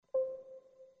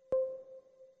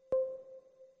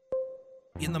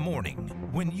In the morning,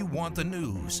 when you want the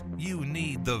news, you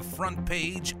need the front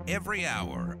page every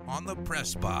hour on the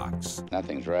Press Box.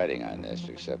 Nothing's riding on this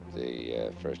except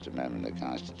the First Amendment of the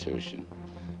Constitution,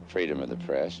 freedom of the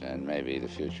press, and maybe the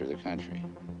future of the country.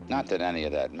 Not that any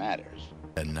of that matters.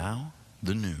 And now,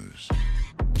 the news.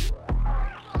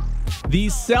 The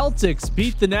Celtics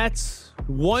beat the Nets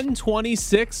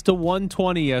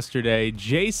 126-120 yesterday.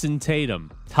 Jason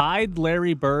Tatum tied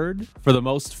Larry Bird for the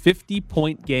most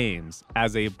 50-point games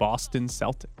as a Boston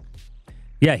Celtic.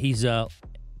 Yeah, he's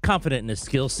confident in his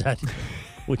skill set,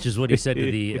 which is what he said to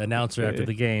the announcer after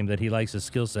the game, that he likes his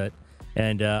skill set.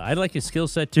 And I like his skill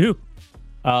set, too.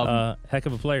 Heck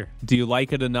of a player. Do you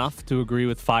like it enough to agree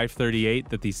with 538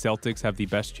 that the Celtics have the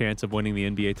best chance of winning the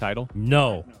NBA title?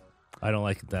 No. I don't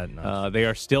like that enough. They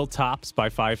are still tops by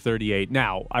 538.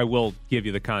 Now, I will give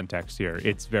you the context here.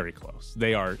 It's very close.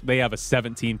 They have a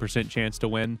 17% chance to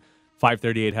win.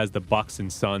 538 has the Bucks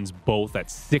and Suns both at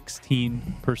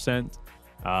 16%.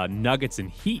 Nuggets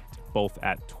and Heat both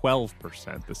at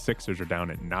 12%. The Sixers are down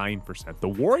at 9%. The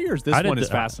Warriors, this one is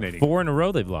fascinating. 4 in a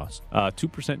row they've lost.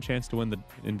 2% chance to win the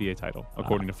NBA title,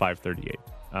 according to 538.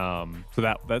 So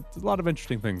that's a lot of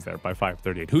interesting things there by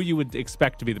 538. Who you would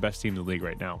expect to be the best team in the league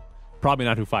right now. Probably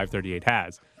not who 538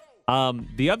 has.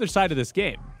 The other side of this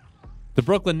game, the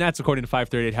Brooklyn Nets, according to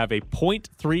 538, have a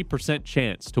 0.3%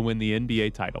 chance to win the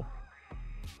NBA title.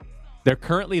 They're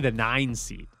currently the 9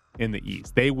 seed in the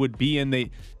East. They would be in the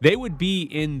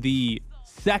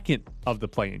second of the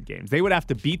play-in games. They would have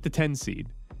to beat the 10 seed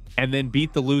and then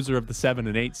beat the loser of the 7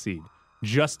 and 8 seed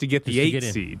just to get the 8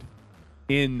 seed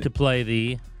in to play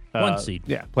the 1 seed.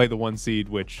 Yeah, play the 1 seed,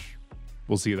 which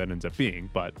we'll see who that ends up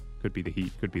being, but could be the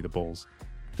Heat, could be the Bulls.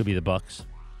 Could be the Bucks.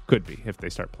 Could be, if they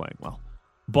start playing well.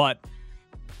 But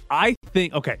I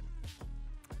think the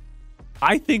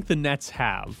Nets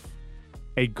have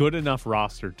a good enough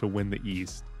roster to win the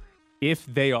East if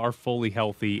they are fully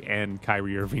healthy and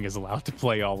Kyrie Irving is allowed to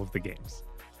play all of the games.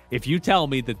 If you tell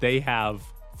me that they have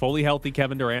fully healthy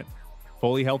Kevin Durant,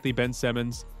 fully healthy Ben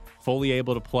Simmons, fully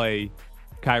able to play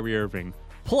Kyrie Irving,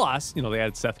 plus, they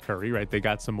added Seth Curry, right? They've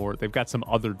got some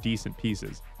other decent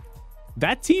pieces.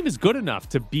 That team is good enough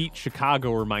to beat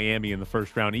Chicago or Miami in the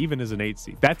first round, even as an 8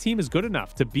 seed. That team is good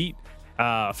enough to beat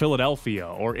Philadelphia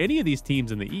or any of these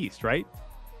teams in the East, right?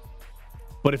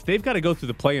 But if they've got to go through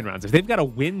the play-in rounds, if they've got to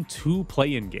win 2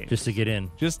 play-in games just to get in,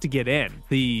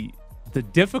 the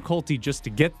difficulty just to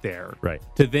get there, right,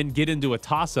 to then get into a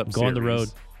toss-up go series, on the road.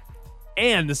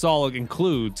 And this all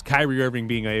includes Kyrie Irving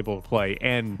being able to play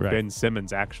and Ben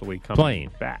Simmons actually coming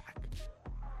back.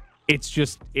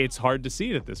 It's hard to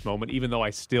see it at this moment, even though I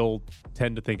still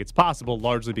tend to think it's possible,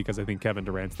 largely because I think Kevin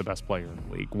Durant's the best player in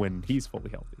the league when he's fully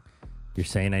healthy. You're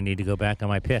saying I need to go back on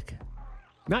my pick?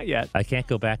 Not yet. I can't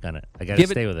go back on it. I got to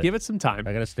stay with it. Give it some time.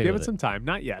 I got to stay with it. Give it some time.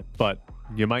 Not yet, but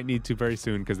you might need to very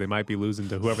soon because they might be losing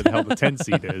to whoever the hell the 10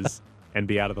 seed is and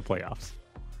be out of the playoffs.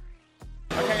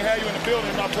 I can't have you in the building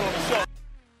and not put on the show.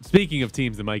 Speaking of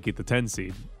teams that might get the 10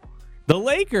 seed, the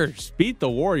Lakers beat the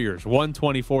Warriors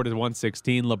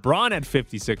 124-116. LeBron had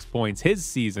 56 points, his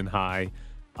season high.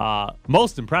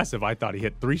 Most impressive, I thought he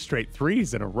hit 3 straight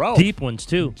threes in a row. Deep ones,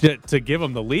 too. To give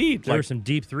him the lead. There were some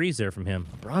deep threes there from him.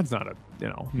 LeBron's not a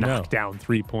knockdown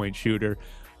three-point shooter.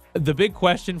 The big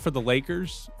question for the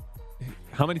Lakers,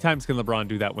 how many times can LeBron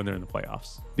do that when they're in the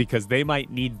playoffs? Because they might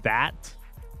need that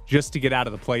just to get out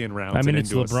of the play-in rounds. I mean,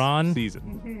 it's LeBron.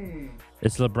 Season.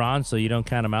 It's LeBron, so you don't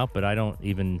count him out, but I don't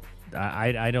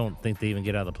think they even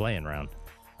get out of the play-in round.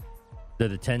 They're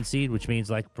the 10 seed, which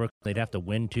means like Brooklyn, they'd have to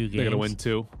win 2 games. They're going to win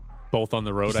 2, both on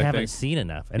the road, I haven't seen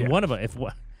enough. And one of them,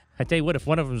 I tell you what, if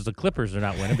one of them is the Clippers, they're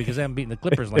not winning because they haven't beaten the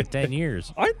Clippers in like 10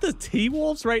 years. Aren't the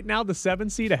T-Wolves right now the 7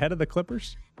 seed ahead of the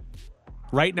Clippers?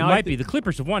 Right now, it might be. The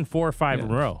Clippers have won 4 or 5 in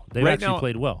a row. They've actually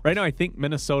played well. Right now, I think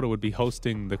Minnesota would be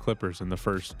hosting the Clippers in the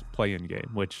first play-in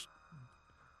game, which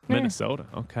Minnesota,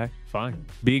 okay, fine.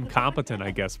 Being competent,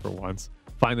 I guess, for once.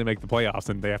 Finally make the playoffs,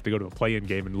 and they have to go to a play-in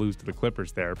game and lose to the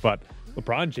Clippers there. But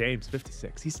LeBron James,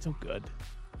 56, he's still good.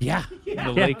 Yeah.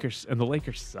 And the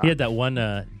Lakers suck. He had that one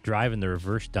drive in the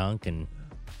reverse dunk, and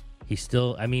he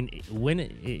still, I mean, when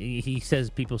he says,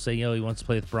 people say, he wants to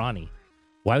play with Bronny.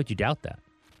 Why would you doubt that?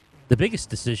 The biggest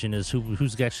decision is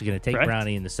who's actually going to take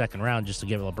Bronny in the second round just to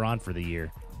get LeBron for the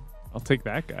year. I'll take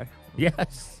that guy.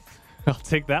 Yes. I'll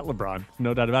take that, LeBron.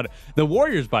 No doubt about it. The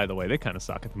Warriors, by the way, they kind of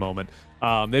suck at the moment.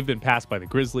 They've been passed by the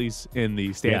Grizzlies in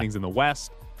the standings in the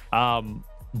West.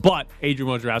 But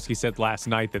Adrian Wojnarowski said last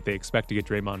night that they expect to get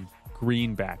Draymond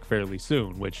Green back fairly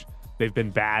soon, which they've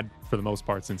been bad for the most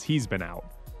part since he's been out.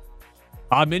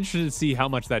 I'm interested to see how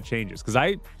much that changes because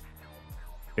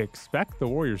expect the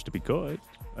Warriors to be good.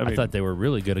 I thought they were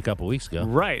really good a couple weeks ago.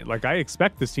 Right. Like, I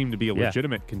expect this team to be a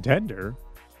legitimate contender.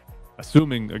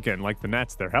 Assuming, again, like the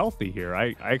Nets, they're healthy here.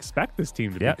 I expect this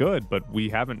team to be good, but we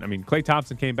haven't. I mean, Klay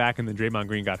Thompson came back and then Draymond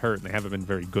Green got hurt, and they haven't been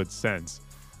very good since.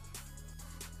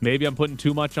 Maybe I'm putting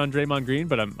too much on Draymond Green,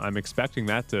 but I'm expecting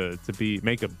that to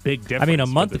make a big difference. I mean, a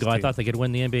month ago, team. I thought they could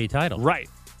win the NBA title. Right.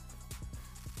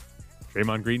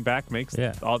 Draymond Green back makes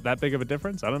all that big of a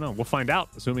difference? I don't know. We'll find out,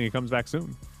 assuming he comes back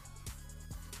soon.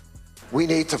 We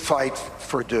need to fight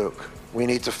for Duke. We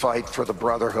need to fight for the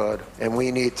brotherhood, and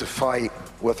we need to fight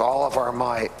with all of our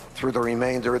might through the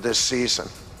remainder of this season,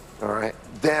 all right?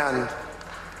 Then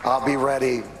I'll be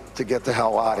ready to get the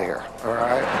hell out of here, all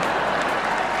right?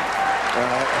 All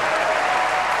right?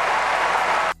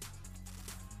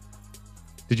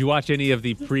 Did you watch any of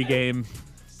the pregame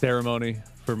ceremony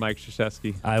for Mike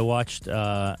Krzyzewski? I watched,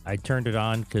 I turned it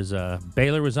on because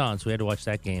Baylor was on, so we had to watch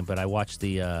that game, but I watched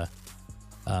the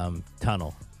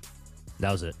tunnel.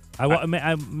 That was it.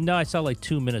 I saw like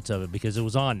 2 minutes of it because it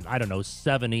was on, I don't know,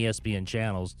 7 ESPN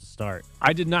channels to start.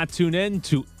 I did not tune in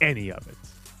to any of it.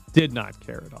 Did not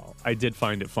care at all. I did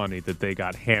find it funny that they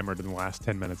got hammered in the last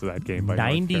 10 minutes of that game by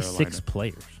 96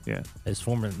 players. Yeah.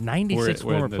 96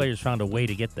 former players found a way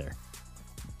to get there.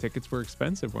 Tickets were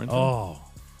expensive, weren't they? Oh,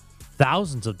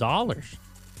 thousands of dollars.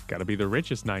 Got to be the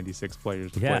richest 96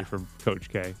 players to play for Coach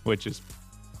K, which is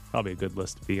probably a good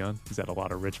list to be on. He's had a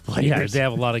lot of rich players. Yeah, they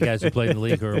have a lot of guys who play in the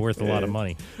league who are worth a lot of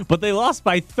money. But they lost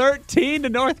by 13 to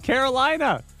North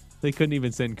Carolina. They couldn't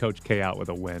even send Coach K out with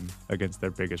a win against their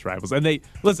biggest rivals. And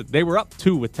they were up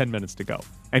 2 with 10 minutes to go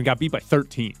and got beat by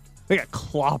 13. They got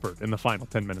clobbered in the final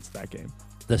 10 minutes of that game.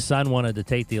 The son wanted to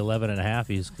take the 11.5.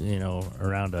 He's,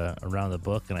 around the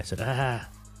book. And I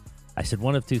said,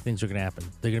 one of two things are going to happen.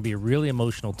 They're going to be really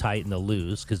emotional tight and they'll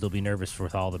lose because they'll be nervous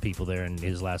with all the people there in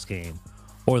his last game.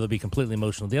 Or they'll be completely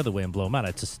emotional the other way and blow him out.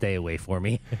 It's a stay away for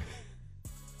me.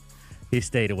 He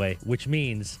stayed away, which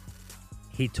means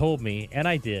he told me, and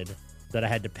I did, that I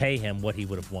had to pay him what he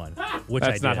would have won. Which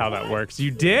That's I not did. how that works.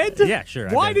 You did? Yeah, sure.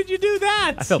 Why did you do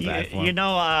that? I felt bad for him.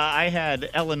 I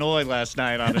had Illinois last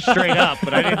night on a straight up,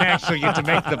 but I didn't actually get to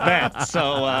make the bet.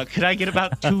 So could I get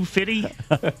about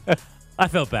 $250? I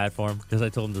felt bad for him because I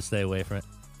told him to stay away from it.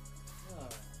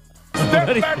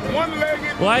 Step back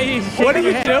one-legged. What are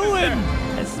you doing?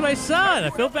 This is my son. I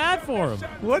feel bad for him.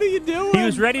 What are you doing? He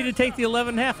was ready to take the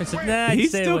 11.5. I said, nah, He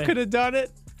stay still away. could have done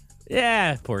it.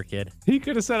 Yeah, poor kid. He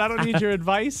could have said, I don't need your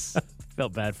advice.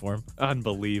 Felt bad for him.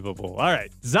 Unbelievable. All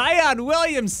right. Zion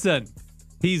Williamson.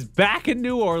 He's back in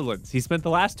New Orleans. He spent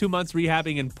the last 2 months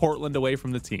rehabbing in Portland away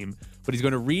from the team, but he's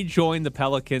going to rejoin the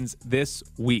Pelicans this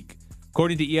week.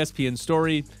 According to ESPN's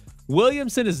story,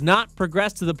 Williamson has not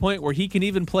progressed to the point where he can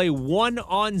even play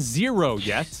 1-on-0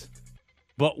 yet,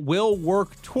 but will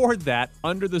work toward that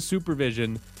under the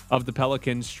supervision of the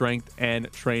Pelicans' strength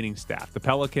and training staff. The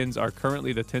Pelicans are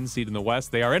currently the 10th seed in the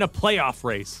West. They are in a playoff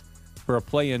race for a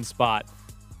play-in spot.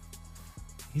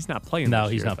 He's not playing No,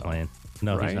 this he's year, not though. playing.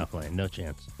 No, Right? he's not playing. No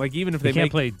chance. Like, even if They they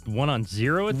can't make play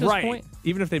 1-on-0 at this right, point?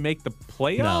 even if they make the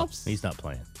playoffs, No, he's not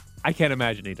playing. I can't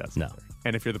imagine he does. No. either.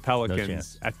 And if you're the Pelicans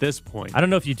chance. at this point, I don't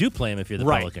know if you do play him if you're the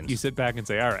right, Pelicans. you sit back and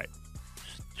say, all right,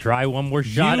 Try one more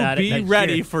shot you at it. be next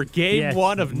ready year. for game Yes,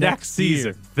 1 of next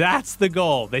season. year. That's the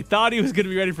goal. They thought he was going to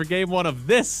be ready for game 1 of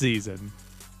this season,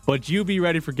 but you be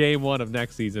ready for game 1 of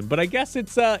next season. But I guess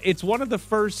it's one of the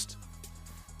first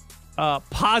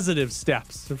positive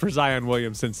steps for Zion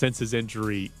Williamson since his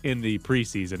injury in the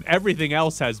preseason. Everything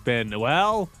else has been,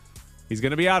 well, he's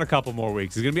going to be out a couple more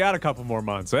weeks. He's going to be out a couple more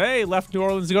months. Hey, left New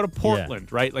Orleans to go to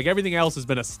Portland, right? Like, everything else has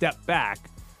been a step back.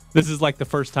 This is like the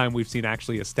first time we've seen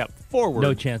actually a step forward.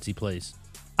 No chance he plays.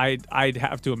 I'd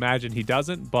have to imagine he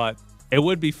doesn't, but it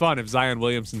would be fun if Zion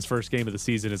Williamson's first game of the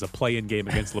season is a play-in game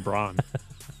against LeBron,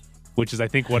 which is, I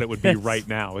think, what it would be right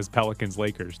now is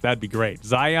Pelicans-Lakers. That'd be great.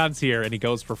 Zion's here, and he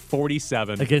goes for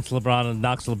 47. Against LeBron and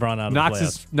knocks LeBron out of the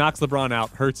playoffs. Knocks LeBron out,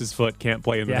 hurts his foot, can't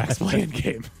play in the next play-in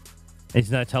game. He's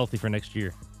not healthy for next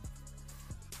year.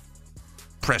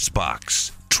 Press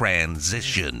box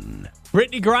transition.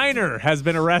 Brittany Griner has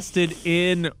been arrested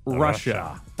in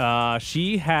Russia.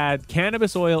 She had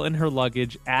cannabis oil in her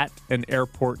luggage at an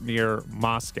airport near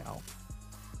Moscow.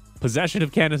 Possession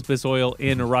of cannabis oil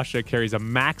in Russia carries a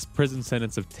max prison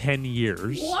sentence of 10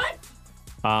 years.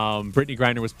 What? Brittany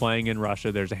Griner was playing in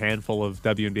Russia. There's a handful of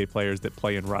WNBA players that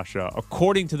play in Russia.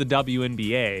 According to the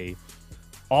WNBA,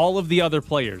 all of the other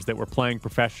players that were playing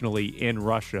professionally in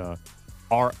Russia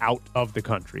are out of the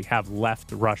country, have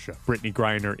left Russia. Brittany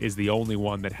Griner is the only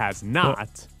one that has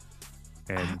not,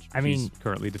 and she's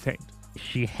currently detained.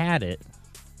 She had it.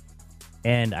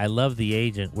 And I love the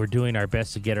agent. We're doing our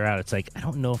best to get her out. It's like, I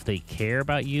don't know if they care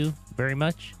about you very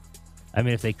much. I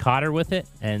mean, if they caught her with it,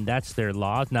 and that's their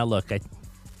laws. Now, look,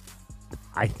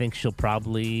 I think she'll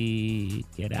probably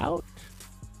get out.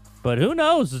 But who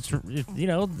knows?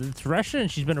 It's Russia, and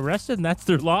she's been arrested, and that's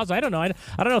their laws. I don't know. I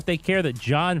don't know if they care that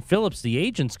John Phillips, the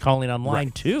agent's calling on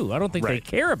line 2. I don't think they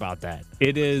care about that.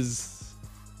 It is,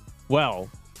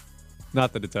 well,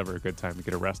 not that it's ever a good time to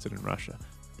get arrested in Russia,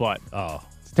 but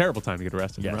it's a terrible time to get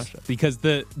arrested in Russia because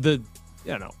the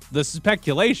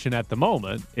speculation at the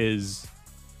moment is,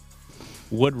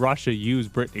 would Russia use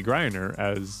Brittany Griner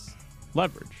as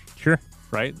leverage? Sure.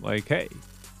 Right? Like, hey,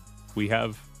 we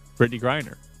have Brittany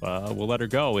Griner. We'll let her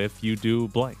go if you do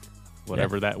blank.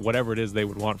 Whatever it is they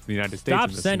would want from the United States. Stop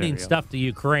in this sending scenario. stuff to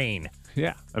Ukraine.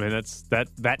 Yeah. I mean,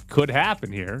 that could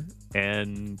happen here.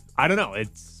 And I don't know.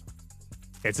 It's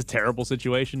a terrible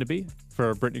situation to be in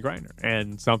for Brittany Griner.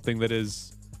 And something that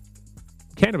is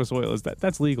cannabis oil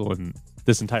that's legal in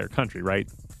this entire country, right?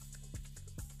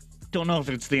 Don't know if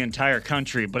it's the entire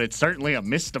country, but it's certainly a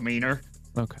misdemeanor.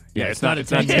 Okay. Yeah, it's not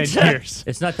 10 years. years.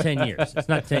 It's not 10 years. It's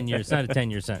not 10 years. It's not a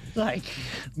 10-year sentence. Like,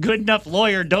 good enough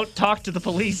lawyer, don't talk to the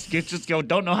police. You just go,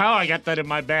 don't know how I got that in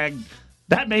my bag.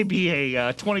 That may be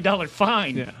a $20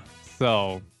 fine. Yeah.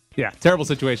 So, yeah, terrible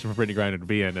situation for Brittany Griner to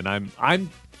be in. And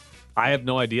I have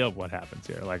no idea what happens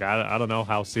here. Like, I don't know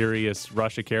how serious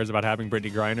Russia cares about having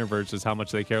Brittany Griner versus how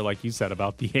much they care, like you said,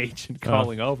 about the agent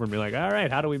calling over and being like, all right,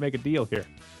 how do we make a deal here?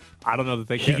 I don't know that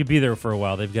they She care. could be there for a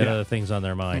while. They've got other things on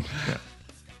their mind. Yeah.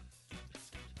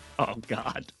 Oh,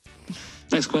 God.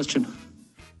 Next question.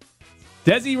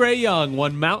 Desiree Young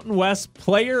won Mountain West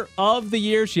Player of the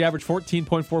Year. She averaged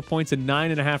 14.4 points and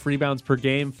 9.5 rebounds per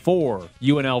game for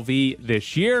UNLV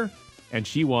this year, and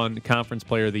she won Conference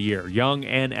Player of the Year. Young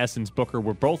and Essence Booker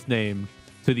were both named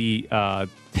to the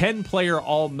 10-player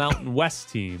All-Mountain West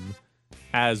team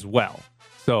as well.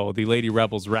 So the Lady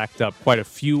Rebels racked up quite a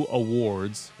few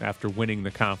awards after winning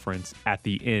the conference at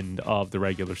the end of the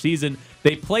regular season.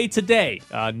 They play today,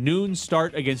 noon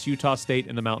start against Utah State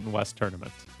in the Mountain West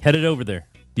tournament. Headed over there.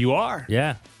 You are?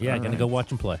 Yeah. Going to go watch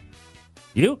them play.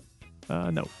 You?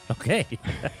 No. Okay.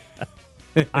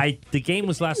 The game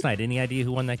was last night. Any idea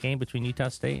who won that game between Utah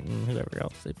State and whoever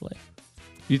else they play?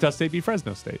 Utah State beat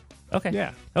Fresno State. Okay.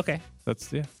 Yeah. Okay.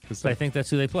 So I think that's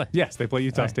who they play. Yes, they play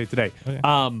Utah State today.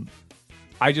 Okay.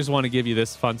 I just want to give you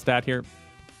this fun stat here.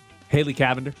 Haley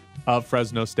Cavender of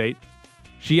Fresno State.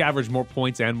 She averaged more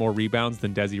points and more rebounds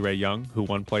than Desiree Young, who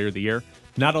won Player of the Year.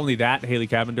 Not only that, Haley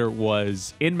Cavender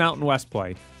was in Mountain West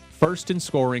play, first in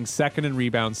scoring, second in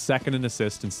rebounds, second in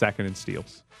assists, and second in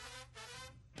steals.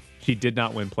 She did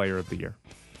not win Player of the Year.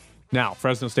 Now,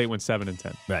 Fresno State went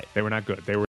 7-10. Right. They were not good.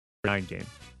 They were 9 game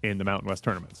in the Mountain West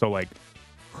tournament. So,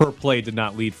 her play did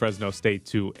not lead Fresno State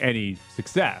to any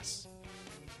success.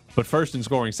 But first in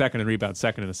scoring, second in rebounds,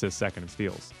 second in assists, second in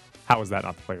steals. How is that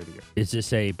not the Player of the Year? Is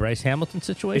this a Bryce Hamilton It's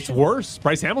situation? worse.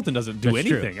 Bryce Hamilton doesn't do That's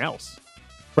true. anything else.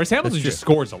 Bryce Hamilton That's just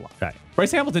true. scores a lot. Right.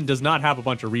 Bryce Hamilton does not have a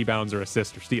bunch of rebounds or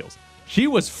assists or steals. She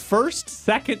was first,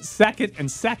 second,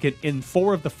 and second in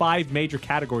 4 of the 5 major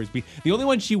categories. The only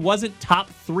one she wasn't top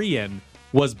 3 in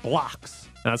was blocks.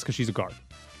 And that's because she's a guard.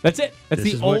 That's it. That's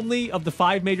the only of the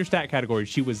 5 major stat categories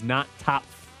she was not top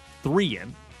 3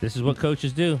 in. This is what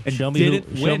coaches do. And Show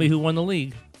didn't win. me who won the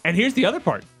league. And here's the other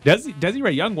part.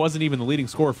 Desiree Young wasn't even the leading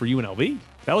scorer for UNLV.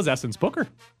 That was Essence Booker.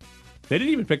 They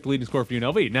didn't even pick the leading scorer for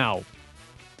UNLV. Now,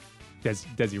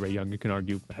 Desiree Young, you can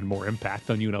argue, had more impact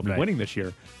on UNLV winning this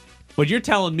year. But you're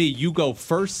telling me you go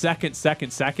first,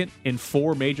 second in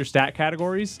 4 major stat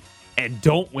categories and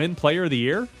don't win Player of the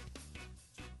Year?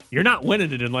 You're not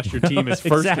winning it unless your team is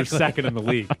first or second in the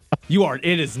league.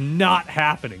 It is not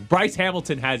happening. Bryce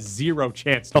Hamilton has 0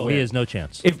 chance to win. He has no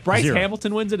chance. If Bryce 0.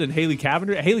 Hamilton wins it and Haley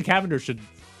Cavender should,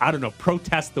 I don't know,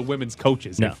 protest the women's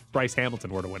coaches if Bryce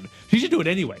Hamilton were to win it. She should do it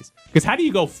anyways. Because how do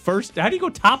you go first? How do you go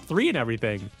top 3 in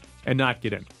everything and not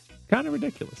get in? Kind of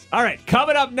ridiculous. All right,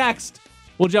 coming up next,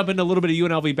 we'll jump into a little bit of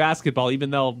UNLV basketball, even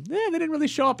though they didn't really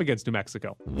show up against New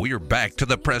Mexico. We're back to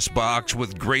the press box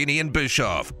with Grady and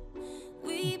Bischoff.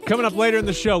 Coming up later in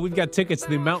the show, we've got tickets to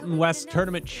the Mountain West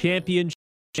Tournament Championship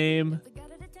game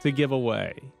to give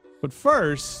away. But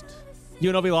first,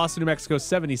 UNLV lost to New Mexico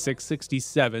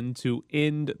 76-67 to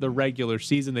end the regular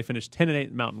season. They finished 10-8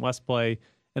 in Mountain West play,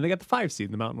 and they got the 5 seed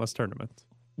in the Mountain West Tournament.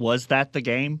 Was that the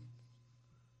game?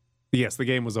 Yes, the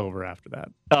game was over after that.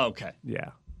 Oh, okay.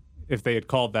 Yeah. If they had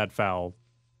called that foul,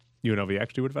 UNLV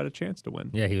actually would have had a chance to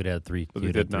win. Yeah, he would have 3. But He they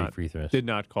would have did not. 3 free throws. Did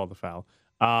not call the foul.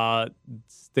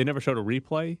 They never showed a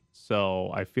replay, so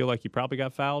I feel like he probably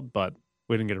got fouled, but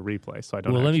we didn't get a replay, so I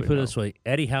don't. Well, let me actually put know. it this way: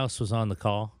 Eddie House was on the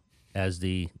call as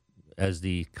the as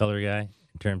the color guy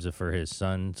in terms of for his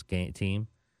son's team,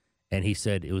 and he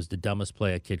said it was the dumbest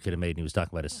play a kid could have made, and he was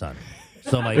talking about his son.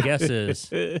 So my guess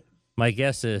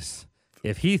is,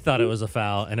 if he thought it was a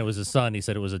foul and it was his son, he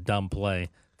said it was a dumb play,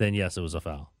 then yes, it was a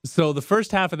foul. So the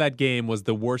first half of that game was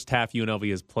the worst half UNLV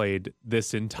has played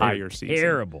this entire season.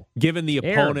 Terrible. Given the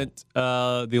opponent,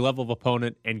 the level of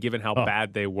opponent, and given how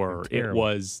bad they were, terrible. It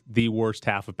was the worst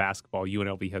half of basketball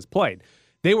UNLV has played.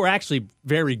 They were actually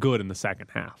very good in the second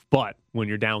half, but when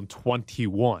you're down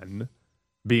 21,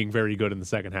 being very good in the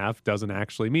second half doesn't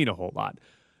actually mean a whole lot.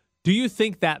 Do you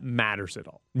think that matters at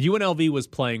all? UNLV was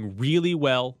playing really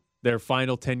well their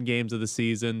final 10 games of the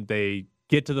season. They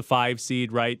get to the 5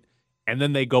 seed, right? And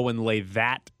then they go and lay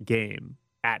that game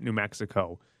at New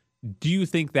Mexico. Do you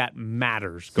think that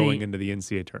matters going into the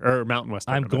NCAA or Mountain West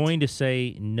tournament? I'm going to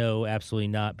say no, absolutely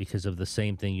not, because of the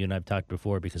same thing you and I've talked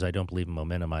before, because I don't believe in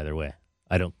momentum either way.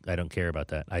 I don't care about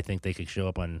that. I think they could show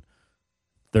up on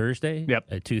Thursday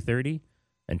at 2:30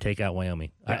 and take out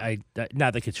Wyoming. Yeah.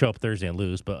 Not they could show up Thursday and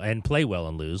lose, and play well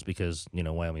and lose because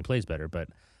Wyoming plays better. But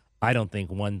I don't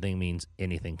think one thing means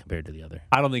anything compared to the other.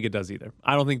 I don't think it does either.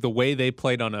 I don't think the way they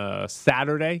played on a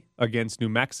Saturday against New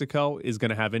Mexico is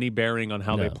going to have any bearing on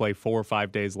how they play 4 or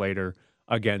 5 days later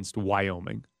against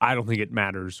Wyoming. I don't think it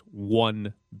matters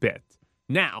one bit.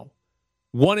 Now,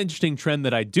 one interesting trend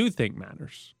that I do think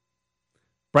matters.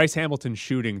 Bryce Hamilton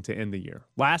shooting to end the year.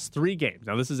 Last 3 games.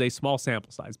 Now, this is a small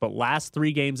sample size, but last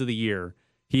 3 games of the year,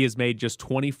 he has made just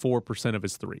 24% of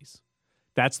his threes.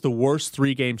 That's the worst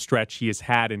 3-game stretch he has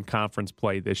had in conference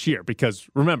play this year. Because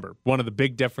remember, one of the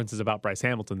big differences about Bryce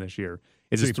Hamilton this year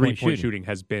is his three-point shooting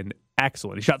has been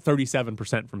excellent. He shot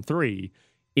 37% from 3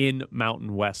 in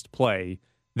Mountain West play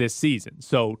this season.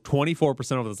 So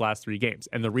 24% over those last 3 games.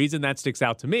 And the reason that sticks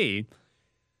out to me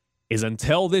is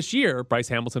until this year, Bryce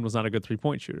Hamilton was not a good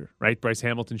three-point shooter, right? Bryce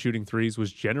Hamilton shooting threes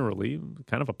was generally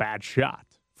kind of a bad shot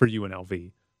for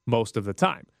UNLV most of the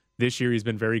time. This year, he's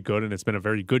been very good, and it's been a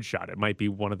very good shot. It might be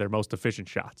one of their most efficient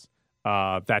shots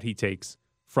that he takes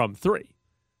from 3.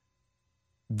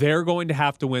 They're going to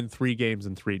have to win 3 games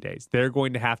in 3 days. They're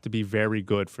going to have to be very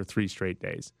good for 3 straight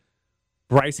days.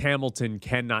 Bryce Hamilton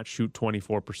cannot shoot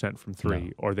 24% from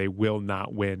 3, or they will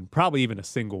not win probably even a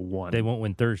single one. They won't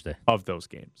win Thursday of those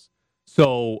games.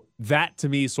 So that, to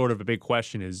me, is sort of a big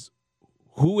question is,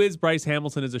 who is Bryce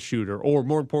Hamilton as a shooter? Or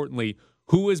more importantly,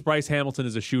 who is Bryce Hamilton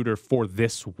as a shooter for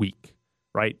this week,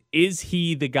 right? Is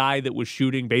he the guy that was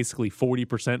shooting basically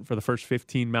 40% for the first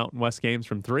 15 Mountain West games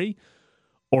from 3?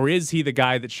 Or is he the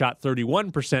guy that shot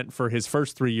 31% for his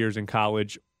first 3 years in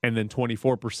college and then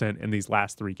 24% in these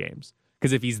last 3 games?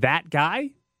 Because if he's that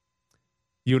guy,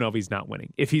 UNLV's not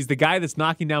winning. If he's the guy that's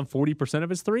knocking down 40% of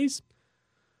his threes,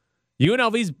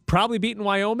 UNLV's probably beating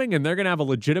Wyoming, and they're going to have a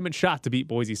legitimate shot to beat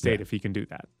Boise State if he can do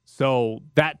that. So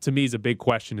that, to me, is a big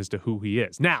question as to who he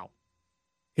is. Now,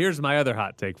 here's my other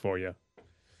hot take for you.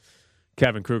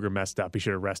 Kevin Kruger messed up. He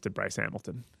should have rested Bryce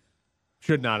Hamilton.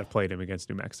 Should not have played him against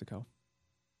New Mexico.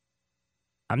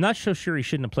 I'm not so sure he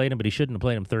shouldn't have played him, but he shouldn't have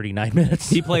played him 39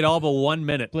 minutes. He played all but 1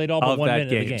 minute played all but of 1 that minute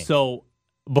game. of the game. So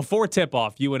before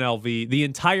tip-off, UNLV, the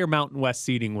entire Mountain West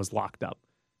seeding was locked up.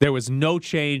 There was no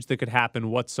change that could happen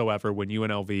whatsoever when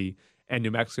UNLV and New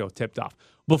Mexico tipped off.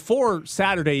 Before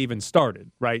Saturday even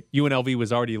started, right, UNLV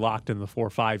was already locked in the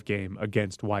 4-5 game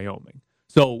against Wyoming.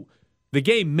 So the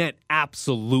game meant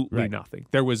absolutely nothing.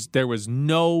 There's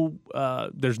no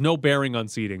bearing on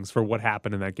seedings for what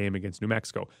happened in that game against New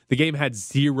Mexico. The game had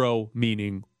zero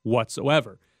meaning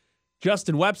whatsoever.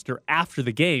 Justin Webster, after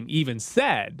the game, even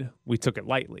said we took it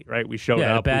lightly, right? We showed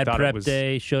up. A bad we prep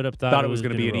day. Showed up. Thought it was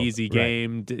going to be an easy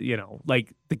game.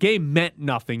 Like the game meant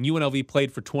nothing. UNLV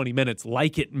played for 20 minutes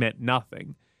like it meant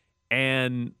nothing.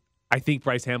 And I think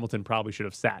Bryce Hamilton probably should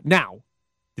have sat. Now,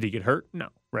 did he get hurt? No,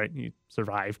 right? He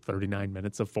survived 39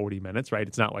 minutes of 40 minutes, right?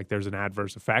 It's not like there's an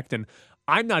adverse effect. And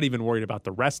I'm not even worried about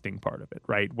the resting part of it,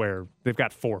 right? Where they've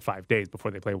got 4 or 5 days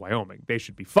before they play Wyoming. They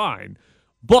should be fine.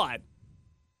 But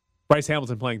Bryce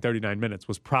Hamilton playing 39 minutes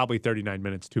was probably 39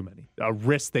 minutes too many. A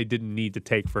risk they didn't need to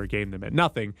take for a game that meant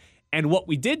nothing. And what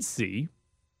we did see,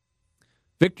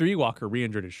 Victor Ewalker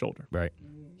re-injured his shoulder. Right.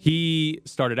 He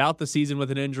started out the season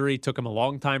with an injury, took him a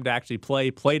long time to actually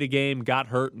play, played a game, got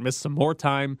hurt, missed some more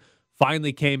time,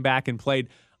 finally came back and played.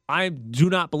 I do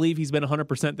not believe he's been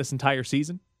 100% this entire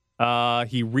season.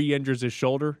 He re-injures his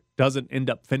shoulder, doesn't end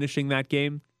up finishing that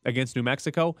game against New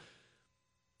Mexico.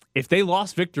 If they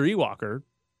lost Victor Ewalker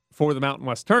for the Mountain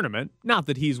West tournament, not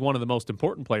that he's one of the most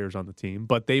important players on the team,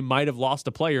 but they might have lost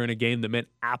a player in a game that meant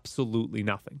absolutely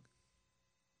nothing.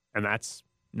 And that's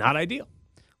not ideal.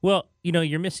 Well,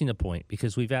 you're missing the point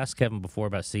because we've asked Kevin before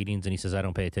about seedings, and he says, I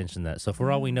don't pay attention to that. So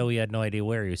for all we know, he had no idea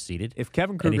where he was seated. If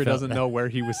Kevin Kruger doesn't know where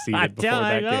he was seated before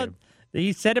that game.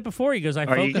 He said it before. He goes, I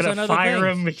Are you focus gonna on other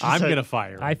fire things. him? I'm going to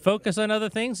fire him. I focus on other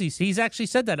things. He's actually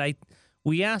said that.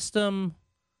 We asked him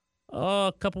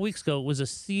a couple weeks ago, it was a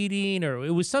seeding or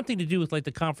it was something to do with like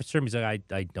the conference term. He's like,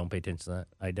 I don't pay attention to that.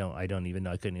 I don't even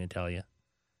know. I couldn't even tell you.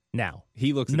 Now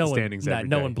he looks at the standings every day.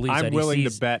 No one believes that. I'm willing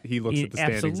to bet he looks at the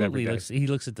standings every day. He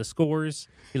looks at the scores.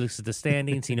 He looks at the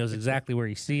standings. He knows exactly where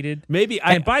he's seated.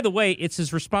 And by the way, it's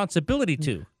his responsibility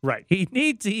to. Right.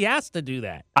 He has to do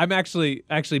that. I'm actually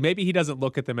maybe he doesn't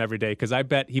look at them every day because I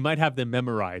bet he might have them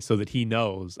memorized so that he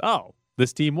knows, oh,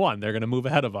 this team won. They're going to move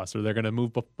ahead of us or they're going to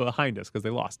move behind us because they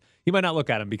lost. He might not look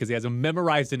at them because he has them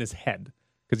memorized in his head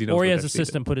because he knows. Or he has an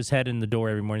assistant put his head in the door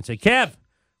every morning and say, Kev,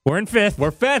 we're in fifth.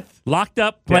 We're fifth. Locked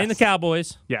up, playing the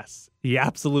Cowboys. Yes. He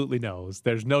absolutely knows.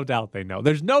 There's no doubt they know.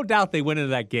 There's no doubt they went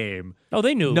into that game. Oh,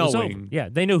 they knew. Knowing. Yeah,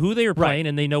 they knew who they were playing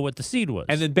and they know what the seed was.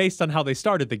 And then based on how they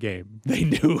started the game, they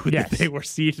knew that they were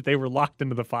seeded. They were locked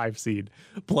into the 5 seed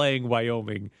playing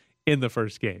Wyoming in the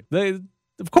first game.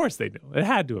 Of course they knew. It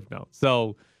had to have known.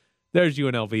 So there's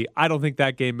UNLV. I don't think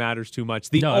that game matters too much.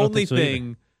 The only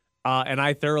thing, and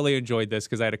I thoroughly enjoyed this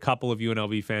because I had a couple of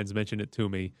UNLV fans mention it to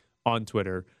me on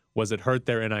Twitter, was it hurt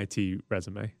their NIT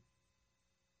resume?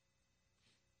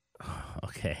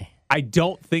 Okay. I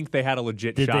don't think they had a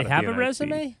legit shot at the NIT. Did they have a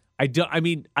resume?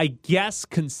 I guess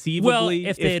conceivably,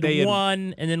 well, if they had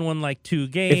won and then won like 2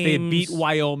 games. If they had beat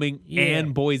Wyoming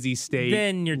and Boise State,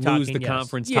 then you're lose talking, the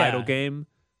conference title game,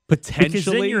 potentially. Because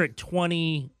then you're at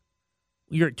 20.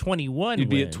 You're at 21 You'd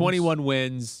be wins. at 21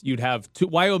 wins. You'd have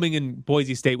Wyoming and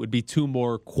Boise State would be 2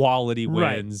 more quality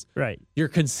wins. Right. You're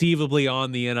conceivably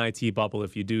on the NIT bubble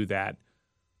if you do that.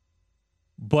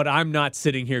 But I'm not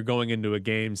sitting here going into a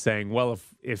game saying, well,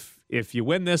 if you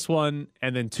win this one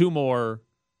and then 2 more,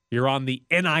 you're on the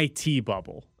NIT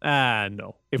bubble.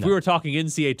 No. If we were talking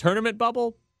NCAA tournament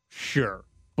bubble, sure.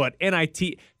 But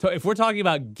NIT, if we're talking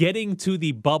about getting to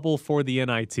the bubble for the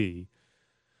NIT,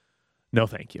 no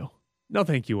thank you. No,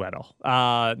 thank you at all.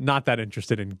 Not that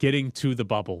interested in getting to the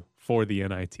bubble for the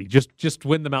NIT. Just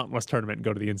win the Mountain West tournament and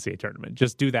go to the NCAA tournament.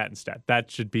 Just do that instead. That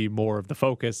should be more of the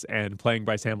focus. And playing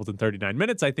Bryce Hamilton 39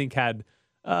 minutes, I think, had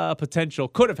potential,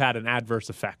 could have had an adverse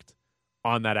effect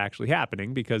on that actually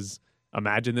happening. Because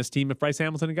imagine this team if Bryce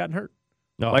Hamilton had gotten hurt.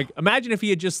 No. Like, imagine if he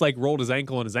had just like rolled his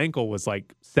ankle and his ankle was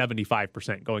like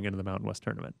 75% going into the Mountain West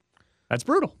tournament. That's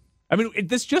brutal. I mean,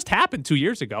 this just happened 2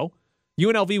 years ago.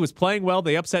 UNLV was playing well.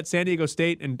 They upset San Diego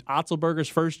State in Otzelberger's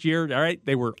first year. All right,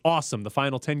 they were awesome the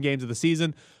final 10 games of the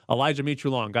season. Elijah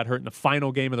Mitrulong got hurt in the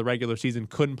final game of the regular season,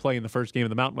 couldn't play in the first game of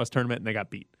the Mountain West tournament, and they got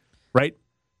beat. Right?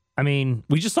 I mean,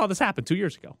 we just saw this happen 2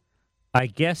 years ago. I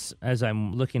guess as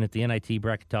I'm looking at the NIT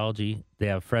bracketology, they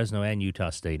have Fresno and Utah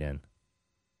State in.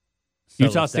 So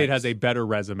Utah State has a better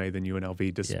resume than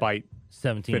UNLV despite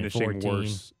 17 finishing and 14.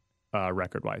 worse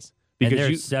record-wise.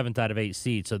 Because they're 7th out of 8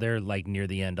 seeds, so they're like near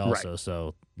the end also. Right.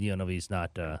 So UNLV's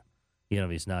not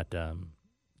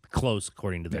close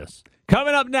according to this.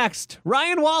 Coming up next,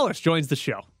 Ryan Wallace joins the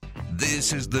show.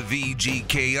 This is the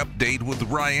VGK Update with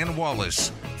Ryan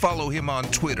Wallace. Follow him on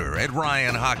Twitter at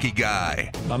Ryan Hockey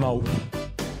Guy. I'm out.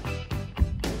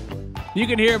 You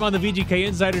can hear him on the VGK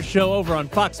Insider Show over on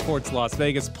Fox Sports Las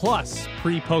Vegas, plus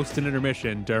pre, post, and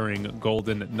intermission during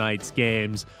Golden Knights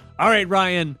games. All right,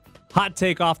 Ryan. Hot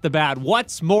take off the bat.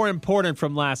 What's more important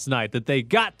from last night? That they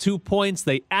got 2 points,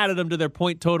 they added them to their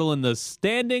point total in the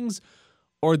standings,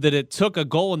 or that it took a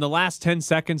goal in the last 10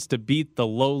 seconds to beat the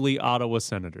lowly Ottawa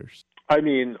Senators? I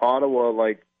mean, Ottawa,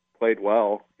 played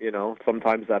well.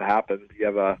 Sometimes that happens. You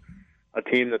have a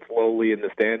team that's lowly in the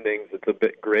standings. It's a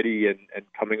bit gritty and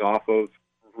coming off of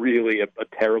really a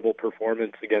terrible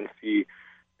performance against the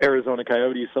Arizona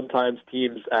Coyotes. Sometimes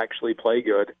teams actually play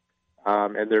good.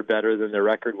 And they're better than their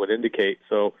record would indicate.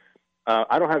 So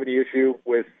I don't have any issue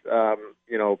with,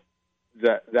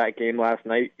 that game last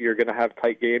night. You're going to have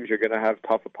tight games. You're going to have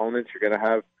tough opponents. You're going to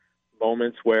have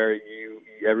moments where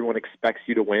everyone expects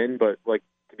you to win. But,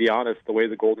 to be honest, the way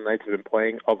the Golden Knights have been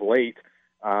playing of late,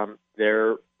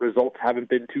 their results haven't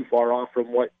been too far off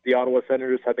from what the Ottawa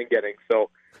Senators have been getting.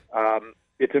 So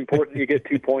it's important you get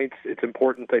 2 points. It's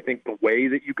important, I think, the way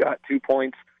that you got 2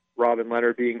 points. Robin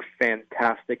Leonard being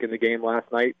fantastic in the game last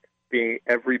night, being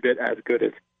every bit as good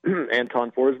as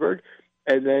Anton Forsberg,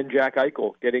 and then Jack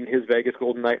Eichel getting his Vegas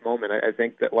Golden Knight moment. I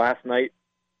think that last night,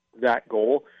 that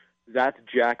goal, that's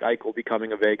Jack Eichel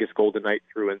becoming a Vegas Golden Knight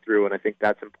through and through, and I think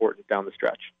that's important down the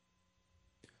stretch.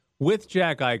 With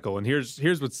Jack Eichel, and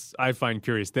here's what I find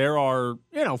curious. There are,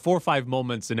 4 or 5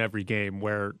 moments in every game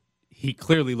where he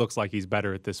clearly looks like he's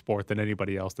better at this sport than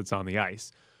anybody else that's on the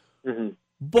ice. Mm-hmm.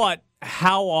 But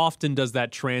how often does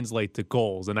that translate to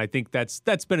goals? And I think that's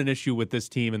been an issue with this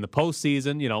team in the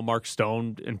postseason. You know, Mark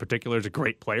Stone in particular is a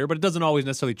great player, but it doesn't always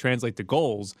necessarily translate to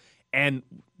goals. And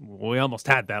we almost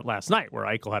had that last night where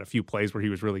Eichel had a few plays where he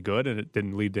was really good and it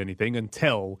didn't lead to anything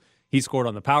until he scored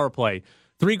on the power play.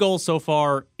 3 goals so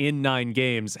far in 9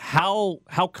 games. How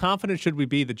confident should we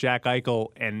be that Jack Eichel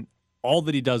and all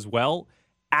that he does well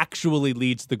actually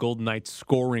leads the Golden Knights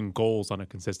scoring goals on a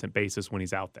consistent basis when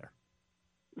he's out there?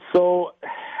 So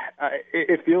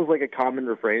it feels like a common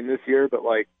refrain this year, but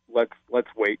like let's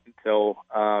wait until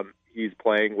he's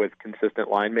playing with consistent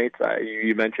line mates.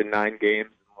 You mentioned 9 games.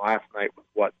 Last night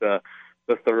was the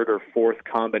third or fourth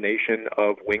combination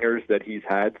of wingers that he's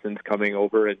had since coming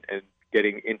over and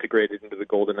getting integrated into the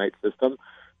Golden Knights system.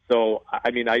 So,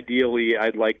 I mean, ideally,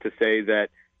 I'd like to say that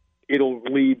it'll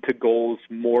lead to goals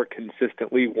more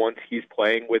consistently once he's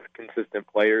playing with consistent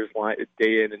players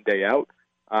day in and day out.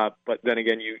 But then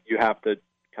again, you have to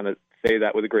kind of say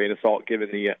that with a grain of salt, given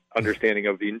the understanding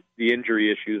of the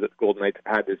injury issues that the Golden Knights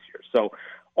have had this year. So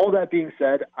all that being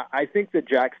said, I think that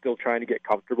Jack's still trying to get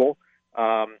comfortable.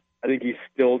 I think he's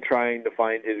still trying to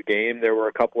find his game. There were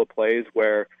a couple of plays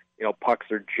where, you know,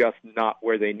 pucks are just not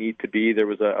where they need to be. There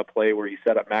was a play where he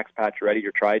set up Max Pacioretty,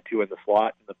 or tried to, in the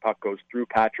slot, and the puck goes through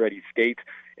Pacioretty's skate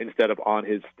instead of on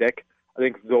his stick. I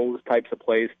think those types of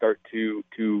plays start to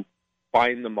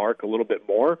find the mark a little bit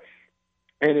more,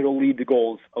 and it'll lead to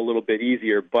goals a little bit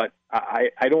easier. But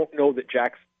I don't know that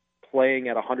Jack's playing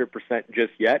at 100%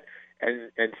 just yet,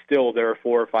 and still there are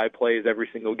 4 or 5 plays every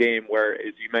single game where,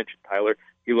 as you mentioned, Tyler,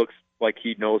 he looks like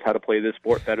he knows how to play this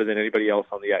sport better than anybody else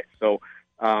on the ice. So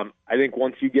I think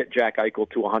once you get Jack Eichel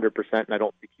to 100%, and I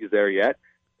don't think he's there yet,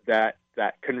 that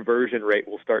conversion rate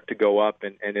will start to go up,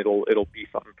 and it'll be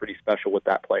something pretty special with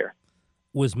that player.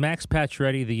 Was Max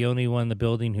Pacioretty the only one in the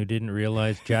building who didn't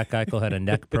realize Jack Eichel had a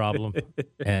neck problem?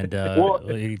 And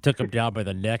he took him down by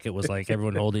the neck. It was like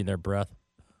everyone holding their breath.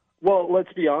 Well,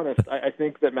 let's be honest. I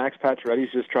think that Max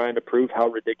Pacioretty's just trying to prove how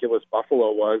ridiculous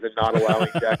Buffalo was and not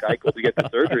allowing Jack Eichel to get the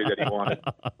surgery that he wanted.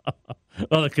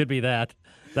 Well, it could be that.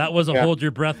 That was a hold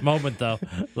your breath moment, though.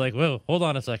 Like, whoa, hold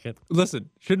on a second.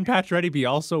 Listen, shouldn't Pacioretty be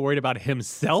also worried about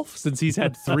himself since he's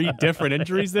had 3 different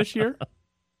injuries this year?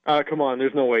 Come on,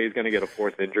 there's no way he's going to get a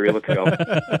 4th injury. Let's go.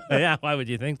 Yeah, why would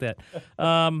you think that?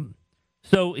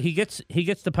 So he gets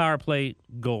the power play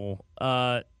goal.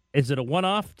 Is it a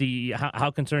one-off?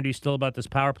 How concerned are you still about this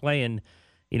power play? And,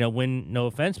 you know, when, no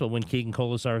offense, but when Keegan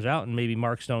Colasar's out and maybe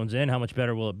Mark Stone's in, how much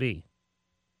better will it be?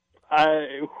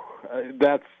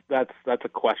 That's a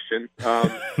question.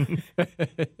 Am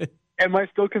I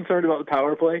still concerned about the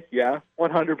power play? Yeah,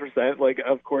 100%. Like,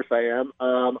 of course I am.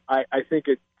 I think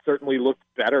it certainly looked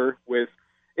better with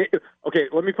it. Okay,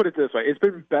 let me put it this way. It's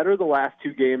been better the last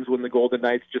 2 games when the Golden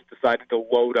Knights just decided to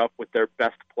load up with their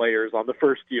best players on the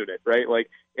first unit, right? Like,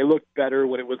 it looked better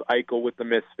when it was Eichel with the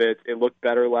Misfits. It looked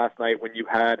better last night when you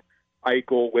had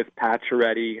Eichel with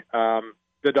Pacioretty.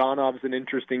 Dodanov's an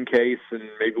interesting case, and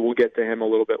maybe we'll get to him a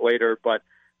little bit later, but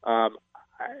as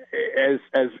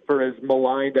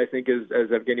maligned, I think, as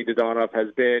Evgeny Dodonov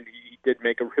has been, he did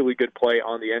make a really good play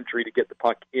on the entry to get the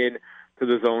puck in to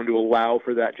the zone to allow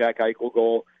for that Jack Eichel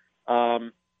goal.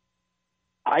 I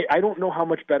don't know how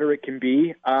much better it can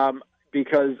be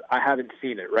because I haven't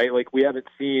seen it, right? Like, we haven't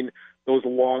seen those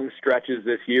long stretches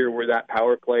this year where that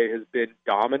power play has been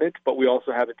dominant, but we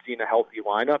also haven't seen a healthy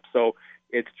lineup. So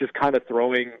it's just kind of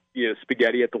throwing, you know,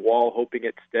 spaghetti at the wall, hoping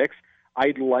it sticks.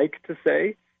 I'd like to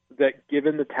say that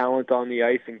given the talent on the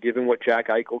ice and given what Jack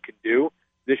Eichel can do,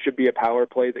 this should be a power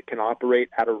play that can operate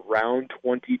at around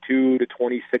 22 to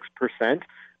 26%,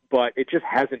 but it just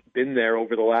hasn't been there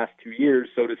over the last 2 years.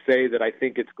 So to say that I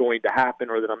think it's going to happen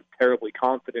or that I'm terribly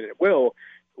confident it will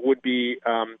would be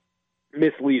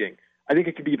misleading. I think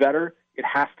it could be better. It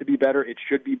has to be better. It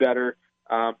should be better.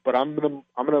 But I'm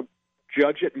gonna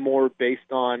judge it more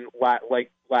based on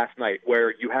like last night,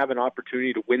 where you have an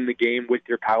opportunity to win the game with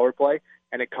your power play,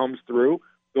 and it comes through.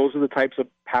 Those are the types of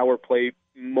power play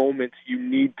moments you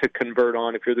need to convert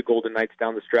on if you're the Golden Knights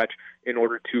down the stretch in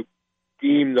order to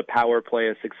deem the power play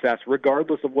a success,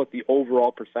 regardless of what the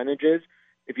overall percentage is.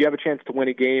 If you have a chance to win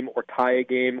a game or tie a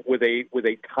game with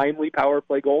a timely power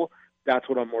play goal, that's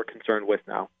what I'm more concerned with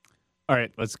now. All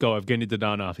right, let's go. Evgeny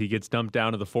Dodonov. He gets dumped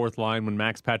down to the 4th line when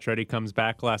Max Pacioretty comes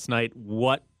back last night.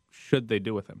 What should they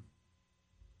do with him?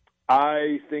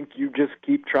 I think you just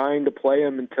keep trying to play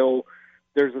him until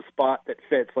there's a spot that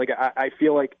fits. Like, I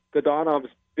feel like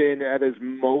Dodonov's been at his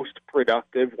most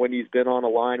productive when he's been on a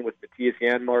line with Matthias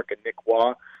Janmark and Nick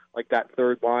Waugh, like that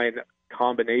third line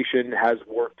combination has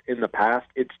worked in the past.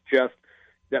 It's just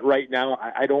that right now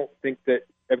I don't think that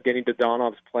Evgeny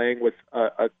Dodonov's playing with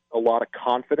a lot of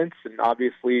confidence, and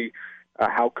obviously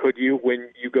how could you when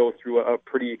you go through a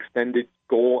pretty extended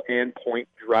goal and point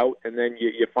drought, and then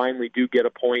you finally do get a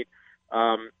point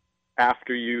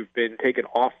after you've been taken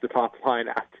off the top line,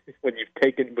 when you've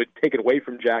taken away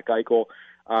from Jack Eichel,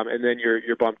 and then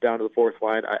you're bumped down to the fourth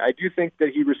line. I do think that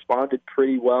he responded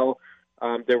pretty well.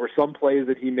 There were some plays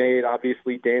that he made,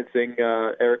 obviously dancing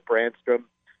Erik Brannstrom.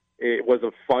 It was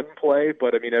a fun play,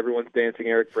 but I mean, everyone's dancing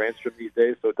Erik Brannstrom these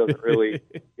days, so it doesn't really,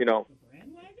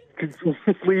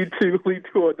 lead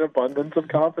to an abundance of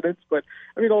confidence. But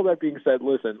I mean, all that being said,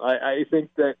 listen, I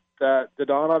think that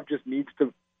Dodonov just needs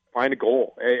to find a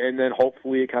goal, and then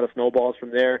hopefully it kind of snowballs from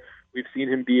there. We've seen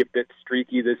him be a bit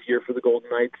streaky this year for the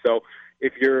Golden Knights, so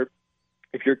if you're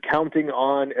counting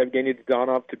on Evgeny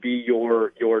Dodonov to be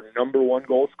your number one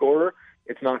goal scorer,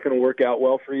 it's not going to work out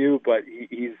well for you. But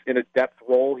he's in a depth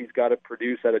role; he's got to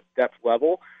produce at a depth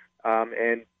level,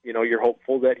 and you're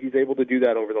hopeful that he's able to do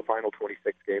that over the final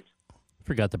 26 games.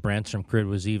 Forgot the Brannstrom kid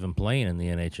was even playing in the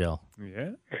NHL.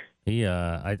 Yeah. He,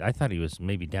 I thought he was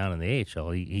maybe down in the AHL.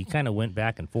 He kind of went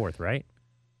back and forth, right?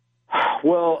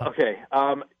 Well, okay.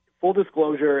 Full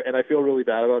disclosure, and I feel really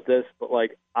bad about this, but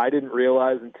I didn't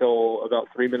realize until about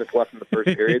 3 minutes left in the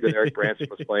first period that Erik Brannstrom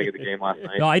was playing at the game last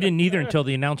night. No, I didn't either until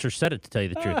the announcer said it, to tell you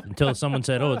the truth. Until someone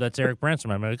said, "Oh, that's Erik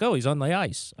Brannstrom." I'm like, "Oh, he's on the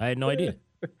ice." I had no idea.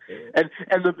 And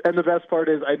the best part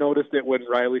is I noticed it when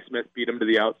Riley Smith beat him to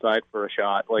the outside for a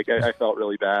shot. I felt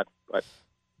really bad, but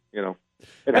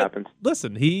it happens.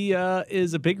 Listen, he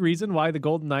is a big reason why the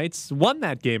Golden Knights won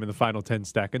that game in the final 10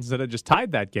 seconds instead of just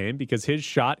tied that game, because his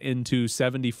shot into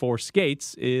 74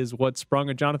 skates is what sprung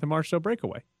a Jonathan Marchessault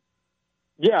breakaway.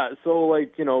 Yeah, so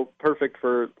perfect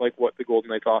for what the Golden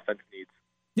Knights offense needs.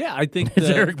 Yeah, I think it's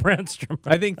Erik Brannstrom.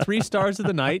 I think 3 stars of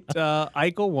the night.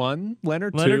 Eichel 1,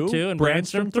 Leonard 2, and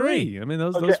Brannstrom 3. I mean,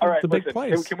 those all were right, the big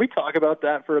plays. Can we talk about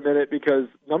that for a minute? Because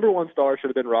number one star should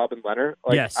have been Robin Lehner.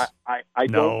 Yes. I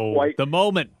don't quite. The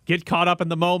moment. Get caught up in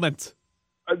the moment.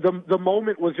 The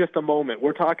moment was just a moment.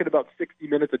 We're talking about 60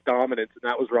 minutes of dominance, and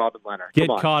that was Robin Lehner. Get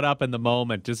caught up in the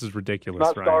moment. This is ridiculous.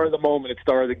 It's not star of the moment. It's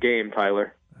star of the game,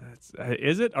 Tyler.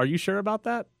 Is it? Are you sure about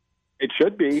that? It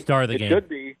should be. Star of the game. It should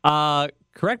be.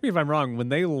 Correct me if I'm wrong. When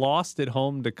they lost at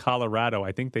home to Colorado,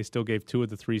 I think they still gave 2 of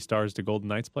the 3 stars to Golden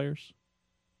Knights players.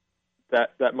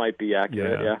 That might be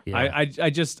accurate. Yeah.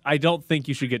 I don't think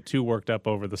you should get too worked up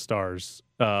over the stars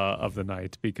of the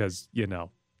night, because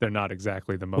they're not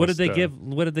exactly the most. What did they give?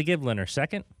 What did they give Leonard?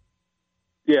 Second?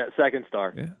 Yeah, second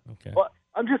star. Yeah. Okay. Well,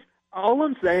 all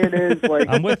I'm saying is,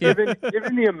 I'm with you.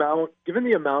 given the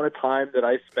amount of time that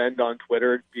I spend on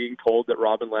Twitter being told that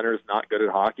Robin Lehner is not good at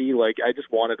hockey, I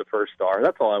just wanted a first star.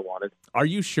 That's all I wanted. Are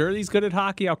you sure he's good at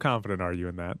hockey? How confident are you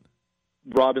in that?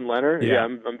 Robin Lehner? Yeah,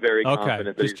 I'm very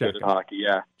confident that he's good at hockey.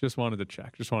 Yeah. Just wanted to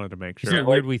check. Just wanted to make sure. Isn't it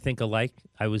weird we think alike?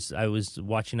 I was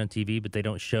watching on TV, but they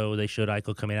showed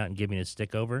Eichel coming out and giving a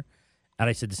stick over. And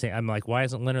I said the same. I'm like, why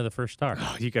isn't Leonard the first star?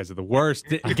 Oh, you guys are the worst.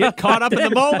 Get caught up in the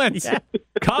moment. Yeah.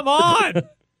 Come on.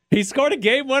 He scored a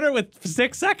game winner with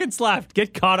 6 seconds left.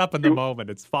 Get caught up in the moment.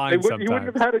 It's fine sometimes. He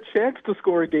wouldn't have had a chance to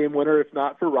score a game winner if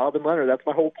not for Robin Lehner. That's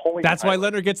my whole point. That's why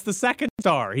Leonard gets the second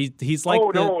star. He's like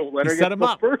Leonard he set him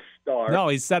gets up. The first star. No,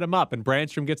 he set him up, and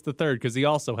Brannstrom gets the third because he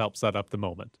also helped set up the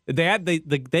moment.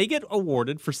 They get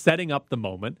awarded for setting up the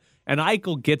moment, and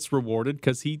Eichel gets rewarded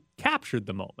because he captured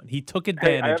the moment. He took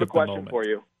advantage of the moment. I have a question for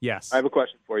you. Yes. I have a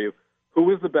question for you. Who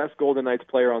was the best Golden Knights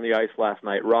player on the ice last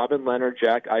night? Robin Lehner,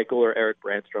 Jack Eichel, or Erik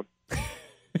Brannstrom?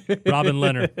 Robin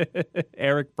Lehner.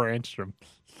 Erik Brannstrom.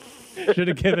 Should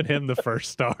have given him the first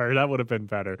star. That would have been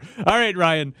better. All right,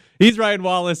 Ryan. He's Ryan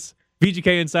Wallace,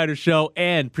 VGK Insider Show,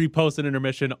 and pre-post and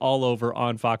intermission all over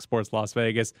on Fox Sports Las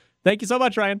Vegas. Thank you so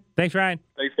much, Ryan. Thanks, Ryan.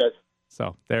 Thanks, guys.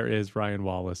 So there is Ryan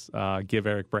Wallace. Give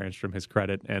Erik Brannstrom his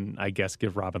credit, and I guess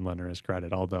give Robin Lehner his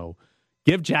credit, although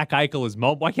give Jack Eichel his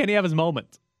moment. Why can't he have his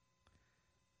moment?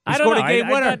 I don't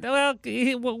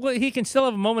know. He can still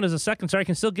have a moment as a second star. He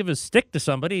can still give his stick to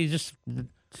somebody. He just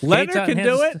Leonard can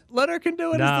do it. Leonard can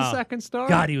do it as the second star.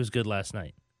 God, he was good last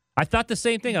night. I thought the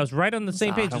same thing. I was right on the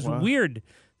same page. It's weird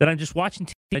that I'm just watching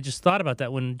TV. I just thought about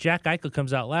that when Jack Eichel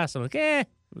comes out last. I'm like, It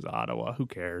was Ottawa. Who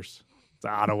cares? It's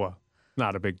Ottawa.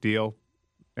 Not a big deal.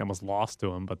 They almost lost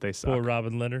to him, but they suck. Poor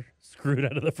Robin Lehner screwed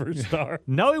out of the first star.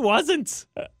 No, he wasn't.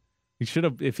 He should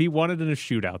have. If he wanted in a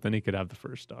shootout, then he could have the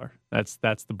first star. That's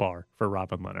the bar for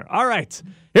Robin Lehner. All right,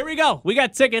 here we go. We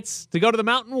got tickets to go to the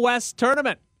Mountain West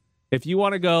Tournament. If you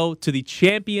want to go to the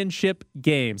championship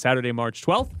game, Saturday, March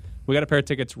 12th, We got a pair of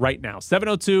tickets right now.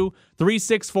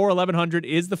 702-364-1100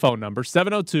 is the phone number.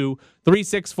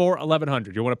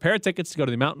 702-364-1100. You want a pair of tickets to go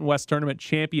to the Mountain West Tournament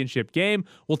Championship game.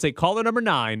 We'll take caller number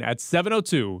 9 at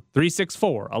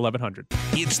 702-364-1100.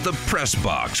 It's the Press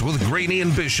Box with Graney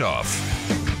and Bischoff.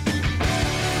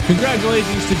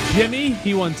 Congratulations to Jimmy.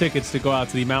 He won tickets to go out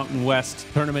to the Mountain West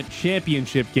Tournament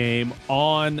Championship game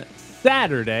on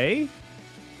Saturday.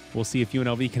 We'll see if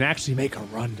UNLV can actually make a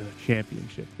run to the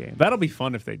championship game. That'll be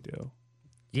fun if they do.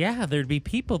 Yeah, there'd be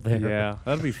people there. Yeah,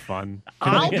 that'll be fun.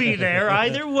 I'll be there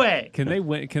either way. Can they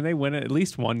win? Can they win at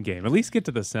least one game? At least get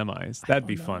to the semis. That'd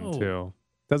be fun know. too.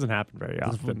 Doesn't happen very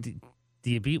often.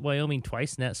 Do you beat Wyoming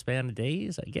twice in that span of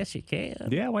days? I guess you can.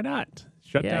 Yeah, why not?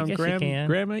 Shut Yeah, I down guess you can.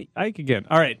 Graham Ike again.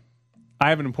 All right. I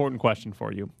have an important question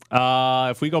for you.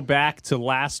 If we go back to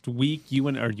last week,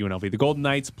 UNLV, the Golden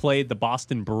Knights played the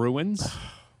Boston Bruins.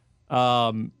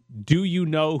 Do you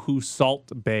know who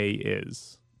Salt Bay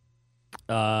is?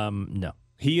 No.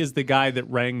 He is the guy that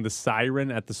rang the siren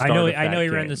at the start I know of that he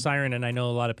ran game. the siren, and I know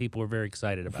a lot of people were very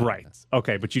excited about Right. it.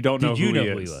 Okay, but you don't know Did you who know he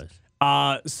who is. he was?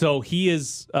 So he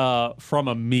is from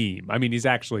a meme. I mean, he's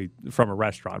actually from a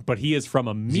restaurant, but he is from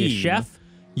a meme. Is he a chef?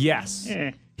 Yes.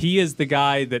 He is the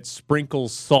guy that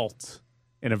sprinkles salt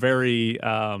in a very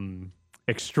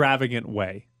extravagant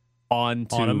way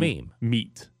onto On a meme.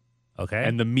 meat. Okay.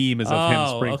 And the meme is of him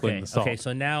sprinkling okay. the salt. Okay,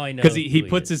 so now I know. Because he who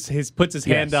puts is. his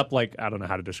hand Yes. up like, I don't know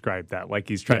how to describe that, like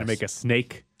he's trying to Yes. make a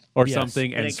snake or Yes.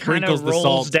 something, and it kind sprinkles of the rolls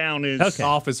salt down his. Okay.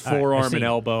 off his All right, I forearm see. and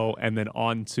elbow and then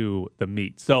onto the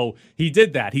meat. So he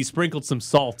did that. He sprinkled some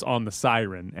salt on the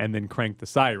siren and then cranked the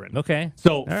siren. Okay.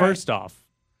 So All right. first off,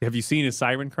 have you seen his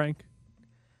siren crank?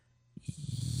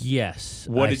 Yes.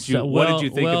 What I did you saw- What did well- you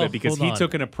think well, of it? Because hold he on.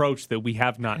 took an approach that we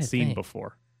have not I seen think.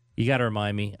 before. You got to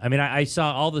remind me. I mean, I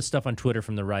saw all the stuff on Twitter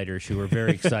from the writers who were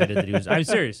very excited that he was. I'm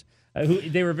serious.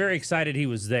 They were very excited he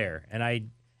was there, and I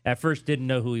at first didn't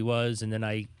know who he was, and then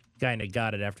I kind of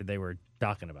got it after they were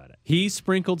talking about it. He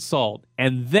sprinkled salt,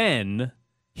 and then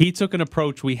he took an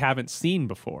approach we haven't seen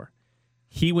before.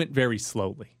 He went very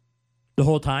slowly. The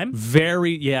whole time?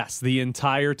 Yes, the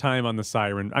entire time on the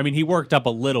siren. I mean, he worked up a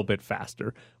little bit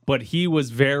faster, but he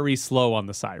was very slow on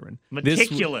the siren.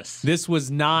 Meticulous. This was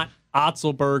not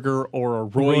Otzelberger or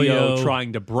Arroyo. Arroyo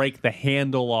trying to break the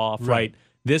handle off, right?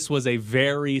 This was a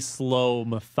very slow,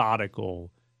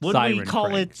 methodical What do siren we call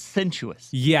crank. it? Sensuous.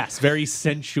 Yes, very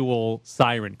sensual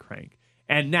siren crank.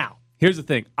 And now, here's the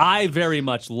thing. I very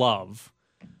much love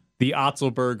the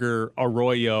Otzelberger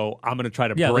Arroyo, I'm going to try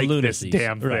to Yeah, the break this lunacies.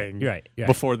 damn Right, thing right.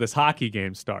 before this hockey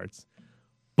game starts.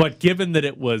 But given that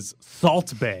it was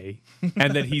Salt Bay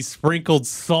and that he sprinkled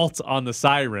salt on the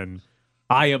siren,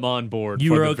 I am on board.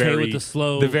 You for were the okay very, with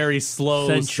the very slow,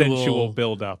 sensual sensual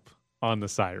build-up on the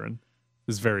siren. It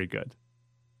was very good.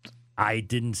 I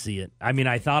didn't see it. I mean,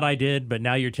 I thought I did, but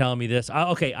now you're telling me this.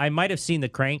 Okay, I might have seen the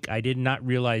crank. I did not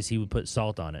realize he would put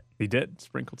salt on it. He did.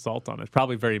 Sprinkled salt on it. It's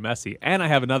probably very messy. And I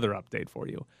have another update for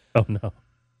you. Oh, no.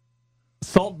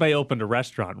 Salt Bay opened a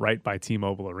restaurant right by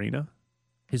T-Mobile Arena.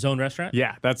 His own restaurant?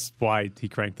 Yeah, that's why he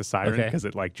cranked the siren, Okay. because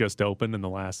it just opened in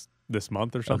this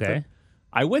month or something. Okay.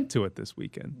 I went to it this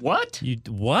weekend. What?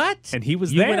 What? And he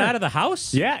was you there. went out of the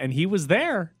house? Yeah, and he was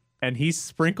there. And he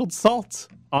sprinkled salt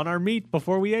on our meat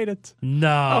before we ate it.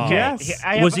 No. Okay. Yes.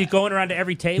 Was he going around to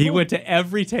every table? He went to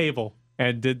every table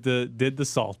and did the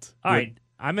salt. All right,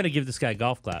 I'm going to give this guy a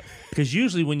golf clap. Because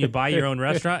usually when you buy your own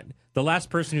restaurant, the last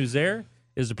person who's there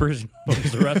is the person who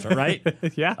owns the restaurant, right?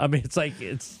 Yeah. I mean,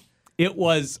 It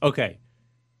was okay.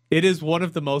 It is one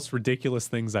of the most ridiculous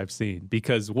things I've seen,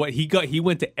 because when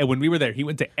we were there, he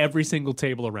went to every single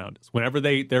table around us. Whenever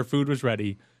their food was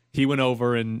ready, he went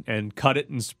over and cut it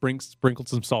and sprinkled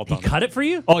some salt on it. he cut it for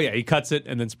you? Oh yeah, he cuts it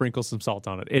and then sprinkles some salt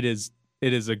on it. It is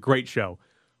a great show.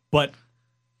 But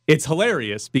it's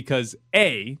hilarious because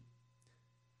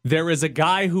there is a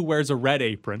guy who wears a red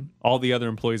apron. All the other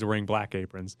employees are wearing black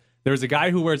aprons. There's a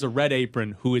guy who wears a red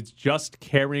apron who is just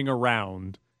carrying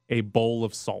around a bowl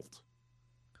of salt.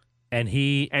 And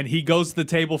he goes to the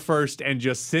table first and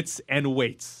just sits and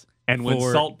waits. And when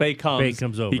For Salt Bay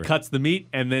comes over. he cuts the meat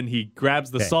and then he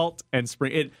grabs the Okay. salt and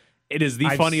it is the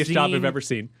I've funniest job I've seen ever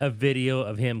seen. A video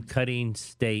of him cutting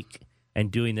steak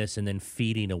and doing this and then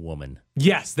feeding a woman.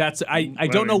 Yes, I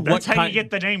don't know That's what how kind. you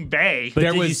get the name Bay. But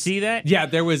did you see that? Yeah,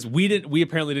 there was. We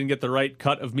apparently didn't get the right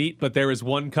cut of meat, but there was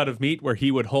one cut of meat where he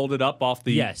would hold it up off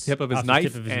the Yes, tip of his off the knife,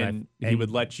 tip of his and knife. he And-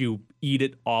 would let you eat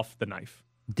it off the knife.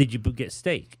 Did you get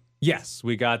steak? Yes,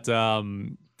 we got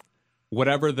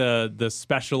whatever the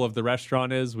special of the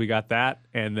restaurant is. We got that,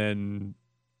 and then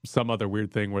some other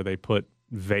weird thing where they put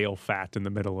veal fat in the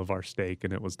middle of our steak,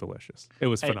 and it was delicious. It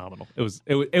was phenomenal. It was.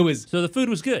 So the food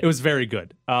was good. It was very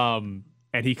good.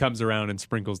 And he comes around and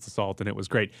sprinkles the salt, and it was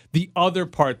great. The other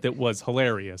part that was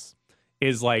hilarious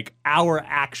is like our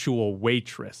actual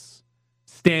waitress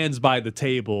stands by the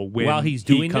table when While he's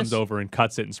he doing comes this? over and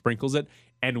cuts it and sprinkles it.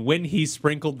 And when he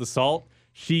sprinkled the salt,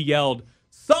 she yelled,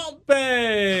 "Salt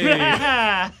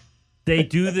Bae!" They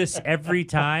do this every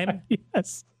time.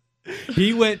 Yes.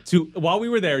 While we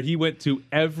were there, he went to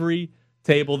every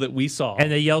table that we saw.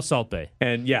 And they yell Salt Bae.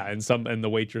 And the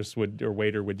waitress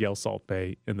waiter would yell Salt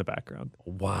Bae in the background.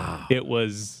 Wow. It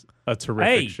was a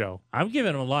terrific show. I'm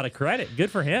giving him a lot of credit.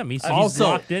 Good for him. He's Also-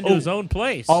 locked into his own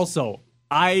place. Also,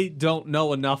 I don't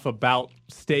know enough about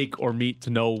steak or meat to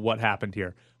know what happened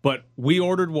here. But we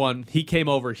ordered one. He came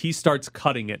over. He starts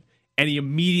cutting it. And he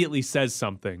immediately says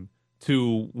something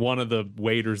to one of the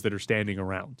waiters that are standing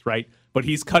around, right? But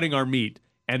he's cutting our meat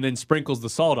and then sprinkles the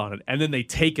salt on it. And then they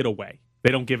take it away. They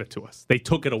don't give it to us. They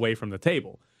took it away from the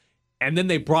table. And then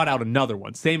they brought out another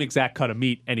one. Same exact cut of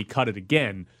meat. And he cut it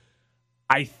again.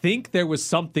 I think there was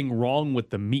something wrong with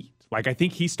the meat. Like, I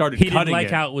think he started he cutting didn't like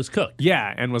it. how it was cooked.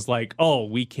 Yeah, and was like, "Oh,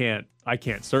 I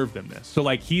can't serve them this." So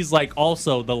like, he's like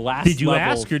also the last. Did you level.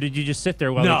 ask, or did you just sit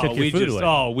there while No, they took your we food just.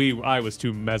 away? I was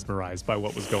too mesmerized by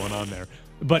what was going on there.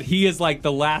 But he is like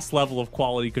the last level of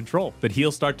quality control. That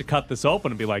he'll start to cut this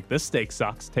open and be like, "This steak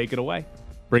sucks. Take it away.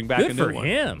 Bring back Good a new for one."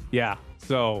 him. Yeah.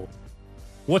 So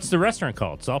What's the restaurant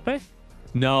called? Salt Bae?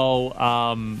 no,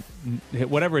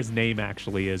 whatever his name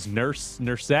actually is,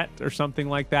 Nursette or something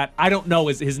like that. I don't know.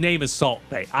 His name is Salt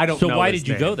Bae. I don't know. So why his did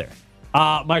you name. go there?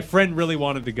 My friend really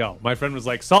wanted to go. My friend was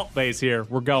like, "Salt Bae's here.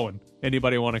 We're going.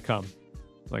 Anybody want to come?"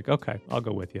 Like, okay, I'll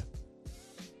go with you.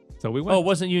 So we went. Oh, it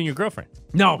wasn't you and your girlfriend?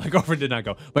 No, my girlfriend did not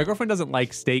go. My girlfriend doesn't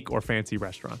like steak or fancy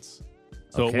restaurants.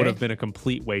 So Okay. it would have been a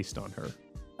complete waste on her.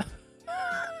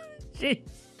 Jeez.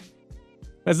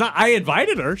 It's not. I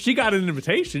invited her. She got an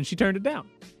invitation. She turned it down.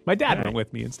 My dad All went right.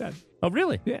 with me instead. Oh,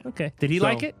 really? Yeah. Okay. Did he So-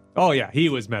 like it? Oh, yeah. He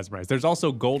was mesmerized. There's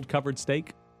also gold-covered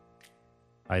steak.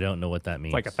 I don't know what that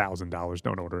means. It's like $1,000.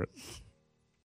 Don't order it.